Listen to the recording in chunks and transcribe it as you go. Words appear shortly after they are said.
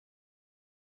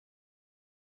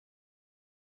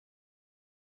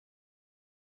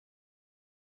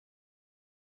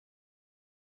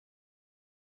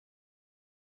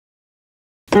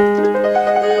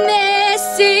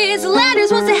Mrs.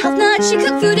 Landers was a health nut, she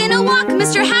cooked food in a wok.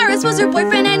 Mr. Harris was her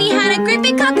boyfriend and he had a great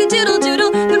big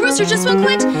cock-a-doodle-doodle. The rooster just won't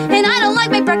quit, and I don't like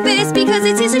my breakfast because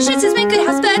it tastes like shit says make good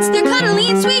house pets. They're cuddly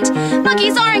and sweet.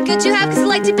 Monkeys aren't good to have because they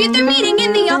like to beat their meeting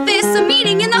in the office, a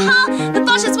meeting in the hall. The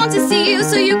boss just wants to see you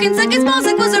so you can suck his balls.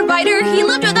 Like was a writer, he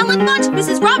loved her that one bunch.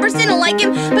 Mrs. Roberts didn't like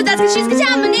him, but that's because she's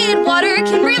contaminated. Water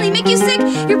can really make you sick.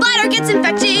 Your bladder gets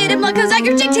infected and blood comes out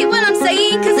your dick tape when